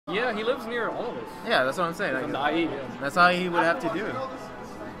Yeah, he lives near all of us. Yeah, that's what I'm saying. On the IE. Yeah. That's how he would have to do.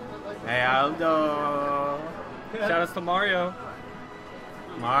 Hey, Aldo. Shout outs to Mario.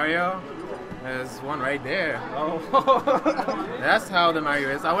 Mario? There's one right there. Oh. That's how the Mario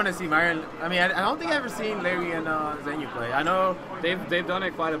is. I want to see Mario. I mean, I don't think I've ever seen Larry and Zenyou play. I know they've done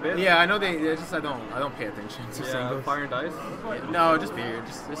it quite a bit. Yeah, I know they just I don't pay attention to singles. Fire and Dice. Yeah, no, just beer,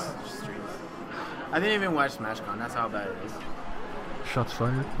 just streams. I didn't even watch SmashCon. That's how bad it is. Shots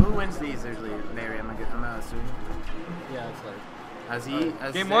fired. Who wins these usually? Larry, I'm assuming. Yeah, it's like.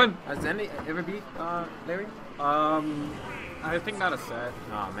 Has game one. Has Zenny ever beat Larry? I think not a set.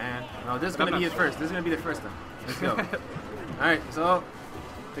 Oh man, no, this is gonna be the first. This is gonna be the first time. Let's go. All right, so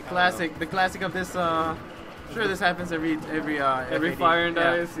the classic of this. Sure, this happens every FAD. Fire and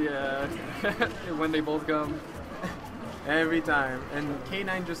Dice, yeah. When they both come. Every time. And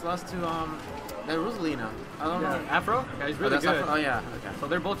K9 just lost to that Rosalina. I don't know. Afro? Yeah, he's really good. Afro? Oh yeah. Okay. So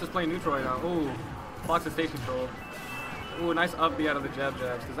they're both just playing neutral right now. Ooh, Fox's stage control. Ooh, nice up B out of the jabs,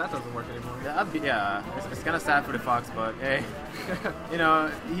 because that doesn't work anymore. Yeah, it's kind of sad for the Fox, but hey, you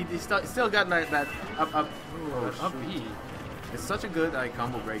know, he still got like that up. Ooh, up B. It's such a good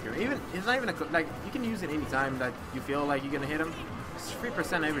combo breaker. Even it's not even like you can use it anytime that you feel like you're gonna hit him. It's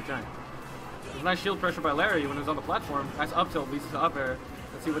 3% every time. There's nice shield pressure by Larry when he was on the platform. Nice up tilt leads to up air.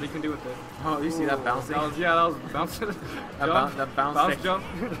 Let's see what he can do with it. Oh, you see that bouncing? That was bouncing. that bounce jump.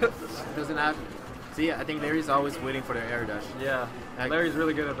 Doesn't have. See, I think Larry's always waiting for the air dash. Yeah, like, Larry's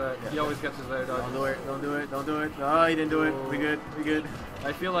really good at that. Yeah. He always gets his air dash. Don't do it. Oh, he didn't do it. We good.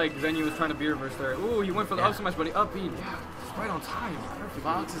 I feel like Zenyou was trying to beer reverse there. Ooh, he went for the up smash, but he up B. Yeah, just right on time. Perfect.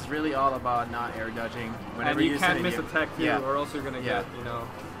 Fox is really all about not air dodging. Whenever and you can't miss a tech too, or else you're gonna get,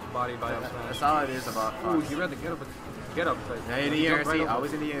 bodied by up smash. That's all it is about Fox. Ooh, he read the get up type. Yeah, in the air, see,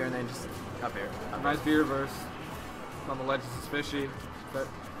 always in the air, and then just up air. Nice beer reverse. On the ledge, this is fishy. But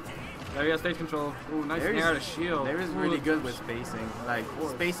there he has stage control. Ooh, nice nair to shield. Larry's really good with spacing. Like,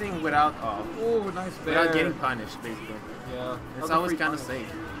 spacing without ooh, nice bear. Without getting punished, basically. Yeah. It's always kind of safe.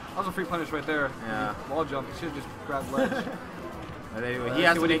 That was a free punish right there. Yeah. Wall jump. He should have just grabbed ledge. But anyway, he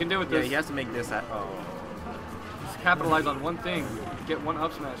has to he can do with this. Yeah, he has to make this at. Just capitalize on one thing. Get one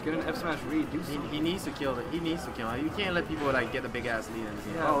up smash. Get an F smash read. Do something. He needs to kill it. He needs to kill it. You can't let people like get a big ass lead in the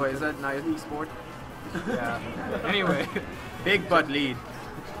game. Yeah. Oh, is that not an e-sport? Yeah. Anyway. Big butt lead.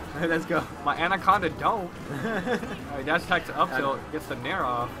 Let's go. My Anaconda don't. Alright, dash attack to up tilt. Gets the nair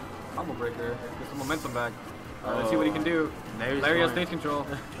off. Combo breaker. Gets the momentum back. Let's see what he can do. Larry has stage control.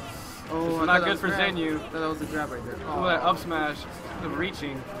 Oh, not good for Zenyou. That was a grab right there. Oh, that up smash. Kind of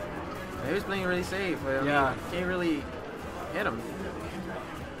reaching. Larry's playing really safe. But, can't really hit him.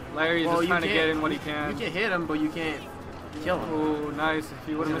 Larry's just trying to get in what he can. You can hit him, but you can't kill him. Oh, nice. If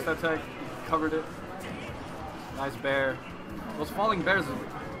he would have missed that tech, he covered it. Nice bear. Those falling bears are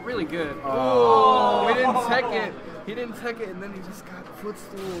really good. Oh, he didn't tech it. He didn't tech it, and then he just got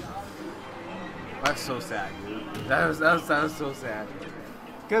footstool. That's so sad, dude. That was so sad.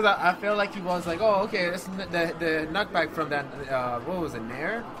 Because I felt like he was like, oh, okay, that's the knockback from that, what was it,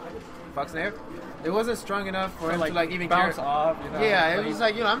 Nair? Fox Nair? It wasn't strong enough for him to like even bounce off, Yeah, it was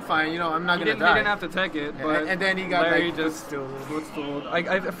like, I'm fine, I'm not gonna die. He didn't have to tech it, but and then he got Larry like footstooled.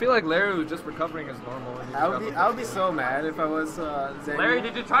 I feel like Larry was just recovering as normal. I would be so mad if I was Zenyou. Larry,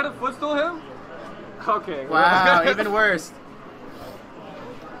 did you try to footstool him? Okay. Wow, even worse.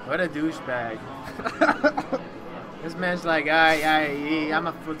 What a douchebag. This man's like, I'm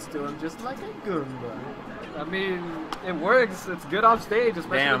a footstool. I'm just like a Goomba. I mean, it works. It's good off stage,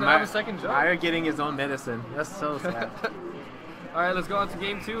 especially when they have a second jump. Mario getting his own medicine. That's so sad. All right, let's go on to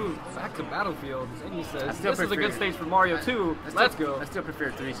game 2. Back to Battlefield. Zenny says, this is a good stage for Mario 2. Let's go. I still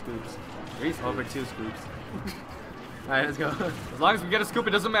prefer 3 scoops. 3 over 2 scoops. All right, let's go. As long as we get a scoop,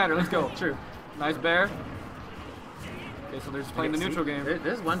 it doesn't matter. Let's go. True. Nice bear. Okay, so they're just playing the neutral game.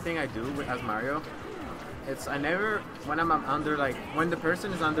 There's one thing I do as Mario. I never, when I'm under like, when the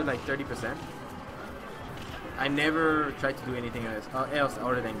person is under like 30%, I never try to do anything else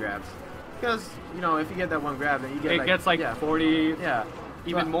other than grabs. Because, if you get that one grab, then you get gets like 40,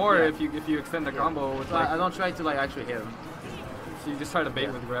 even more yeah. if you extend the combo. With I don't try to like actually hit him. So you just try to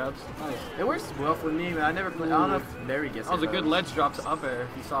bait with grabs. Nice. It works well for me, but I never play. I don't know if Larry gets it. That was a good ledge drop to up air.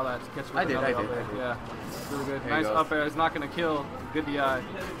 If you saw that, catch with another up air. Yeah, really good. Nice up air. It's not going to kill. Good DI.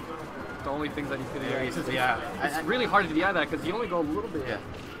 The only things that you could do. It's really hard to DI that because you only go a little bit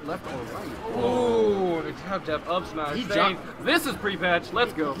left or right. Ooh, the jab up smash. He jumped. This is pre-patch.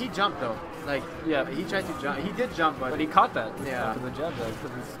 Let's go. He jumped though. Like, he tried to jump. He did jump, but he caught that. Yeah. After the jab there.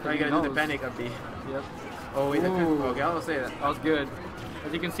 Now you gotta do the panic up B. Yep. Oh wait, okay, I'll say that. That was good.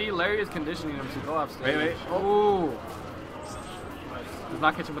 As you can see, Larry is conditioning him to go off stage. Wait. Oh. Does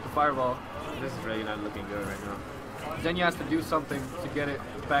not catch him with the fireball. This is really not looking good right now. Zenyou has to do something to get it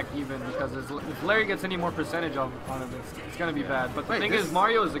back even, because if Larry gets any more percentage on him, it's going to be bad. But the thing is,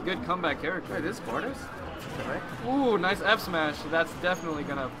 Mario is a good comeback character. Wait, this quarters? Right? Ooh, nice F smash. That's definitely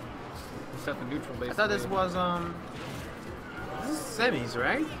going to set the neutral base. I thought this was, this is semis,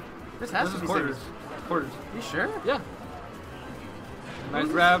 right? This has to be quarters. Semis. Quarters. You sure? Yeah. Nice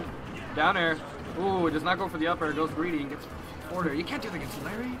grab. Down air. Ooh, it does not go for the up air. It goes greedy and gets forward air. You can't do that against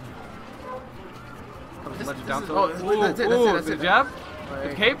Larry. That's it. The jab?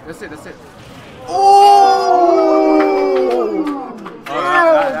 The cape? That's it. Oh!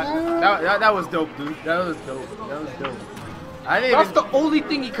 That was dope, dude. That was dope. That's the only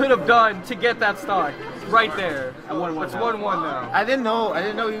thing he could have done to get that stock. Right there. It's 1-1 now. I didn't know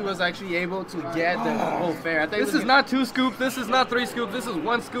he was actually able to get the whole fair. I think this is not 2 scoops. This is not 3 scoops. This is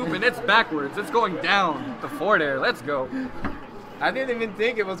 1 scoop, and it's backwards. It's going down the forward air. Let's go. I didn't even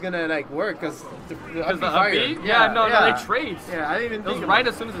think it was gonna like work because the up B? Yeah, no, they trade. Yeah, I didn't even think it was right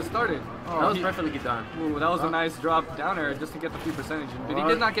as soon as it started. Oh, that was perfectly done. Ooh, that was a nice drop down air just to get the free percentage. But he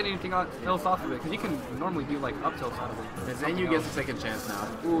did not get anything else off of it, because he can normally do like up tilts out of it. And Zenyou gets a second chance now.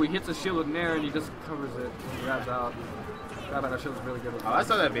 Ooh, he hits a shield with nair and he just covers it and grabs out. Grab out, that shield is really good. I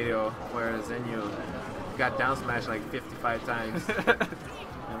saw that video where Zenyou got down smashed like 55 times.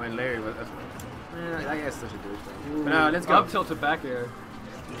 And when Larry was... I guess such a douchebag. But no, let's go. Up tilt to back air.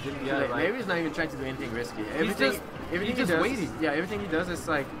 Larry's not even trying to do anything risky. He's just waiting. Yeah, everything he does is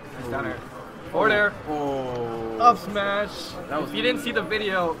like... down air. Forward air. Oh. Up smash. If you didn't see the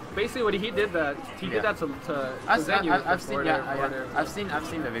video, basically what he did that, he did that to Zenyou. I've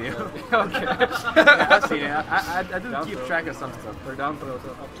seen the video. Okay. Yeah, I've seen it. I do keep track of some stuff. Or down throw.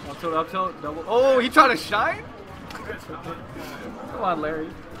 Up tilt, double. Oh, he tried to shine? Come on, Larry.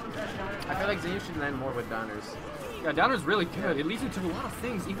 I feel like Zenyou should land more with downers. Yeah, downer's really good. It leads you to a lot of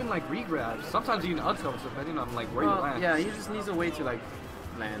things, even like regrabs. Sometimes even up tilts, depending on like where you land. Yeah, he just needs a way to like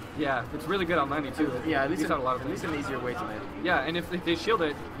land. Yeah, it's really good on landing too. Yeah, at least a lot of an easier way to land. Yeah, and if they shield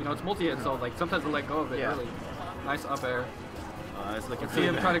it, you know, it's multi-hit, so like sometimes they let go of it. Really nice up air. It's looking see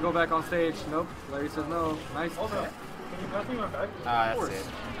him try to go back on stage. Nope. Larry says no. Nice. That's it.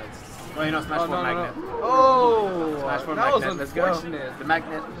 Well, you know, smash for magnet. Oh, smash for that magnet. was unfortunate. The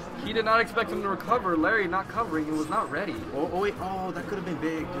magnet. He did not expect him to recover. Larry not covering. He was not ready. Oh wait. Oh, that could have been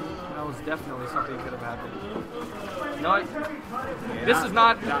big, dude. That was definitely something that could have happened. You know what? This is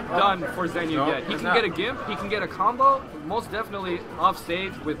not done for Zenyou yet. He can get a gimp. He can get a combo. Most definitely off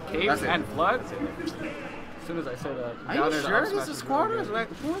stage with caves and flood. As soon as I say that. Are you sure this is quarters? Really like,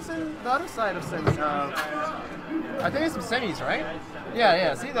 who's in the other side of semis? I think it's some semis, right?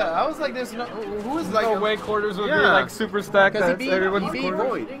 Yeah. See that? I was like, there's no. Who is like? No way quarters would be like super stacked. Because he beat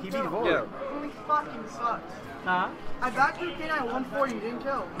Void. He beat Void. Really fucking sucks. Huh? I got you K9 140. You didn't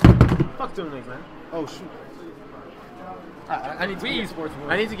kill. Fuck Toon Link, man. Oh shoot. I need to. Esports.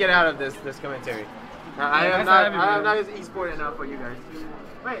 I need to get out of this commentary. I am not as esport enough for you guys.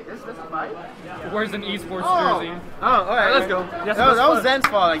 Wait, this is a fight? Where's an esports jersey? Oh, alright, let's go. Yes, that was Zen's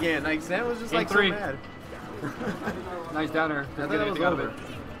fault again. Like, Zen was just like so mad. Nice downer. I thought that was over.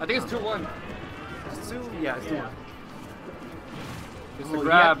 I think it's 2-1. It's 2? Yeah, it's 2-1. It's the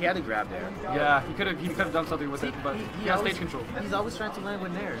grab. He had to grab there. Yeah, he could have done something with it, but he has stage control. He's always trying to land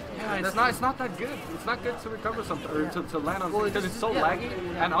with nair. Yeah, it's not that good. It's not good to recover something or to land on because it's so laggy,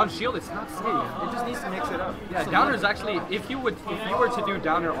 and on shield it's not safe. It just needs to mix it up. Yeah, downer is actually if you were to do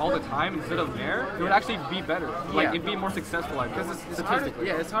downer all the time instead of nair, it would actually be better. Like it'd be more successful. Like because it's harder.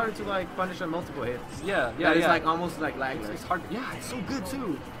 Yeah, it's harder to like punish on multiple hits. Yeah. It's like almost like lagless. It's hard. Yeah, it's so good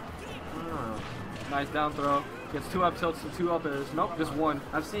too. Nice down throw. Gets 2 up tilts and 2 up airs. Nope, just 1.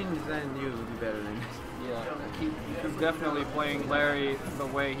 I've seen Zenyou do better than this. Yeah, he's definitely playing Larry the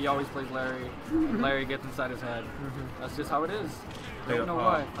way he always plays Larry. Larry gets inside his head. That's just how it is. I don't know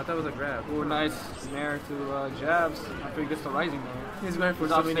why. I thought it was a grab. Ooh, nice nair to jabs after he gets the rising nair. He's going for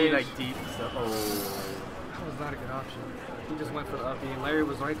so many like deep stuff. Oh. That was not a good option. He just went for the up B, and Larry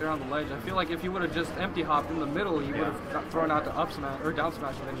was right there on the ledge. I feel like if he would have just empty hopped in the middle, he would have thrown out the up smash or down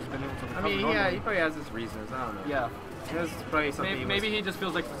smash and then just been able to recover. I mean, yeah, he probably has his reasons. I don't know. Yeah. That's probably something. Maybe he just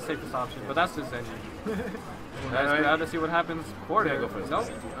feels like it's the safest option, but that's just Zenyou. Nice grab to see what happens. Quarter. Go for it. Nope.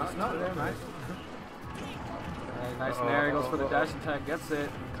 No, nice. Nice nair, goes for the dash attack, gets it,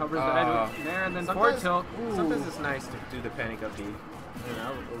 covers the head with nair, and then forward tilt. Sometimes it's nice to do the panic up B.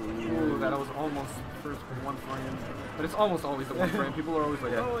 Ooh, that was almost first 1 frame. But it's almost always the 1 frame. People are always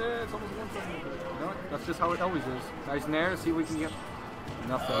like, oh yeah, it's almost 1 frame. No, that's just how it always is. Nice nair, see if we can get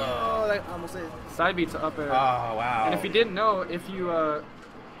nothing. Oh, that almost it. Side beat to up air. Oh, wow. And if you didn't know, if you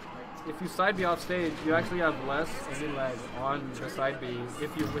if you side B off stage, you actually have less engine lag on the side B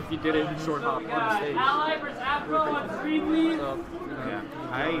if you did it in short hop on the stage. So, you know, yeah.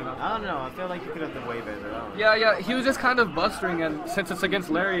 I don't know. I feel like you could have done way better. Yeah, he was just kind of bustering, and since it's against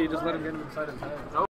Larry, just let him get inside his head.